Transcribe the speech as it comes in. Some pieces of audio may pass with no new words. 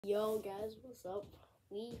Yo guys, what's up?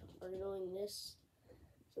 We are doing this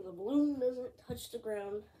so the balloon doesn't touch the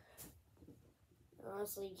ground.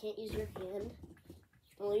 Honestly, you can't use your hand.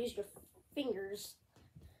 You can only use your fingers,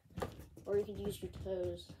 or you can use your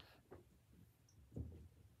toes.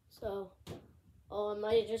 So, I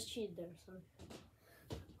might have just cheated there, son.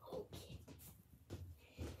 Okay.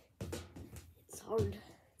 It's hard.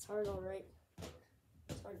 It's hard, alright.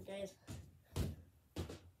 It's hard, guys.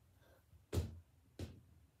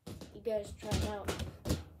 You guys try it out.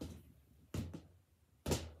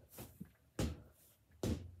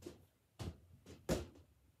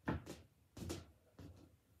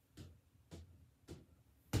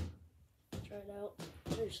 Try it out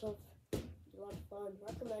for yourself. It's a lot of fun.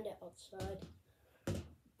 Recommend it outside.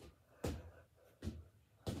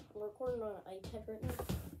 I'm recording on an iPad right now.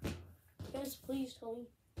 Guys, please tell me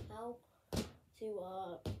how to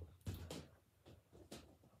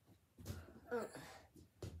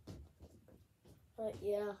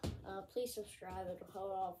yeah, please subscribe. It'll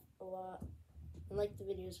help out a lot. And like the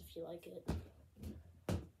videos if you like it.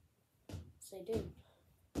 Stay tuned.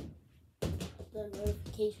 The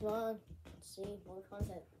notification on. See more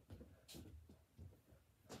content. Keep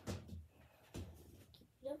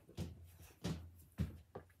it up.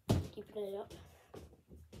 Keeping it up.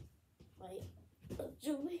 Wait,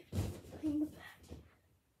 zoom in the back.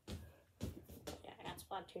 Yeah, I got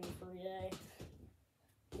Splatoon for today.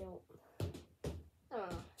 I don't know.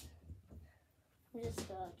 I'm just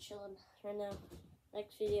chilling right now.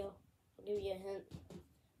 Next video, I'll give you a hint.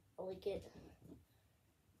 I'll link it.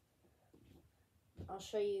 I'll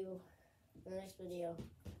show you in the next video.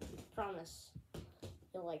 Promise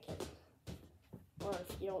you'll like it. Or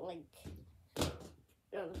if you don't like,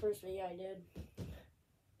 the first video I did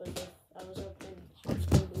was if I was opening high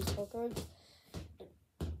school baseball cards.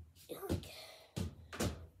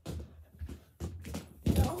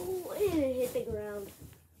 No, it hit the ground.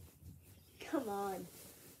 Come on.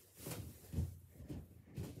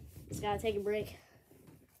 Just gotta take a break.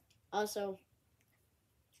 Also,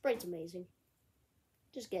 Sprite's amazing.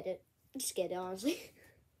 Just get it. Just get it, honestly.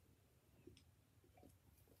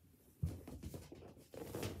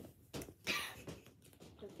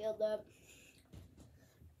 I filled up.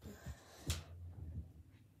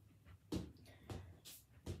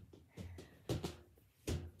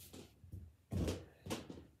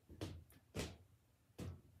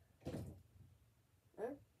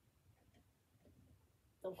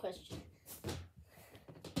 No question.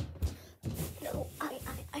 No, I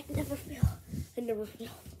never fail. I never fail.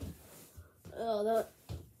 Oh,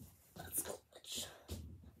 that's glitch.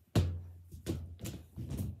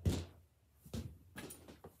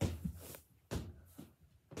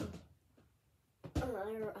 I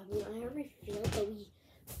already failed, but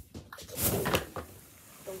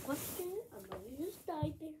don't question it. I know you just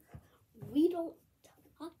died there. We don't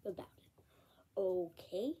talk about it.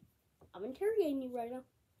 Okay? I'm interrogating you right now.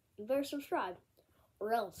 You better subscribe,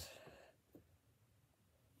 or else.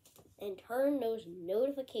 And turn those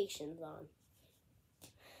notifications on.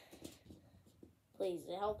 Please,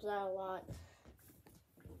 it helps out a lot.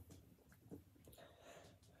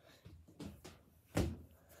 And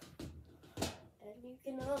you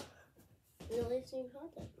can really see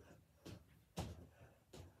content.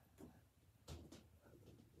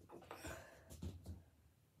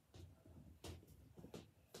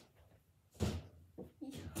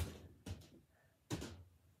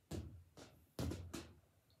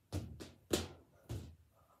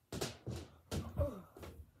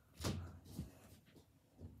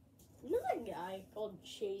 Guy called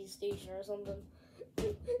Chase Station or something.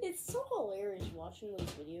 It's so hilarious watching those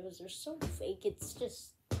videos. They're so fake. It's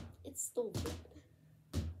still good.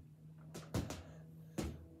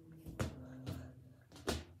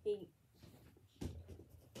 The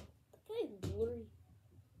guy literally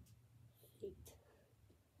faked.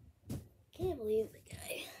 Can't believe the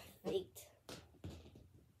guy faked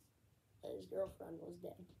that his girlfriend was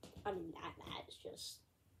dead. I mean, that is just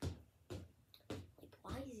like,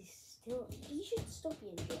 why is he still? He should still be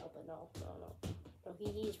in jail, but no,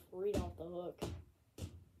 he's freed off the hook.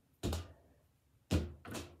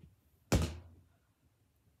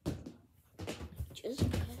 Just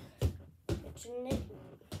catching it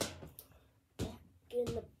back in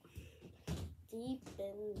the deep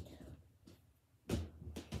end.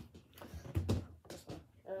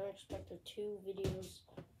 I expected 2 videos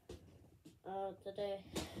today,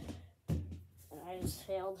 and I just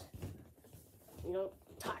failed.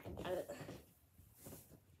 Talk about it.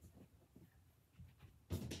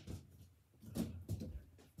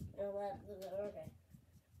 Okay.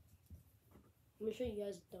 Let me show you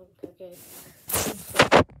guys a dunk, okay?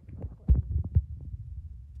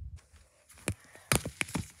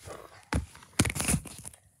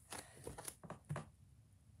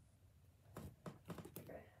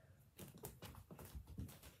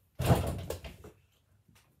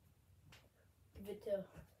 too.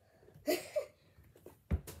 Wait,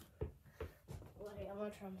 I'm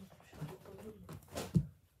gonna try and make a balloon.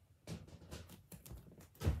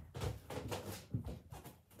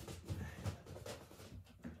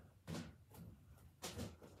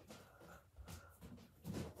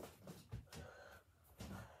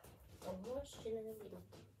 Almost genuinely.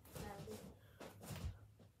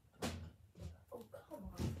 Oh, come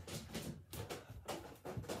on.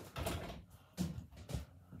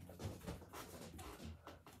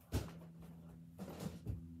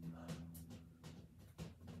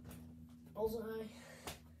 Bullseye.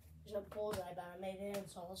 There's no bullseye, but I made it in,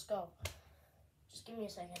 so let's go. Just give me a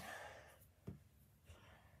second.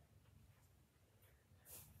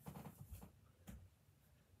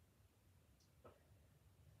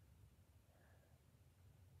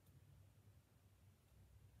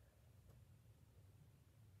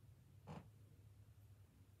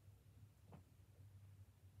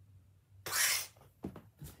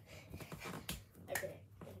 Okay.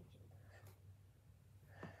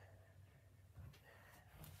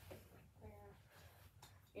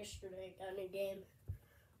 Yesterday, got a new game.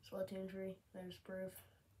 Splatoon 3. There's proof.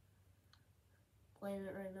 Playing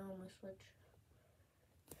it right now on my Switch.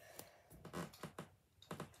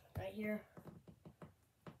 Right here.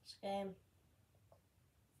 This game.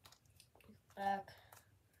 Back.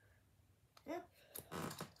 Yeah.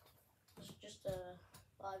 It's just a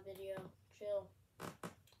live video. Chill.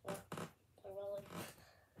 Yeah. I really.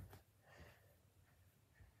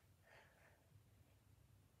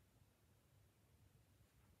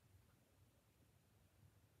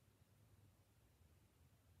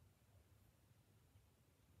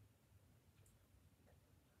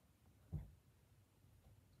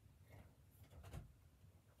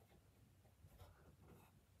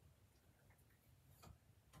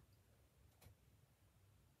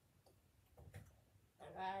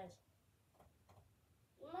 Guys,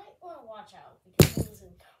 you might want to watch out because it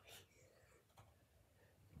isn't coming.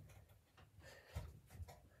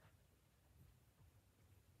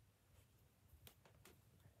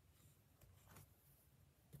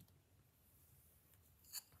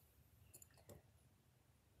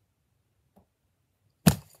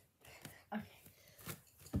 Okay.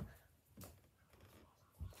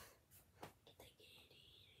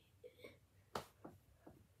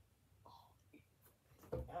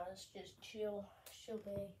 Now let's just chill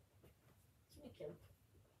bay. So we can.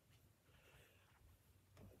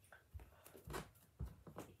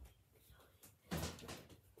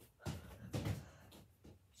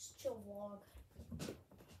 Just chill vlog.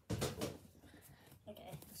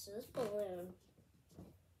 Okay, so this balloon.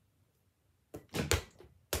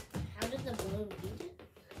 How did the balloon beat it?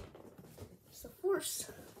 It's the force.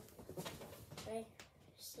 Okay,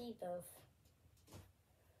 see both.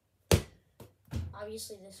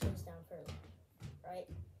 Obviously, this goes down further, right?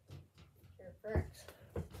 You're correct.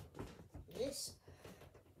 This.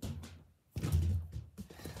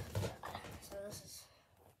 So this is.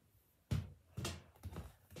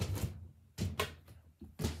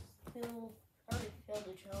 Already failed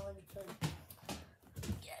the challenge, but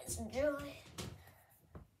you guys enjoy.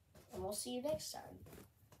 And we'll see you next time.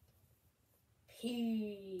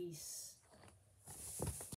 Peace.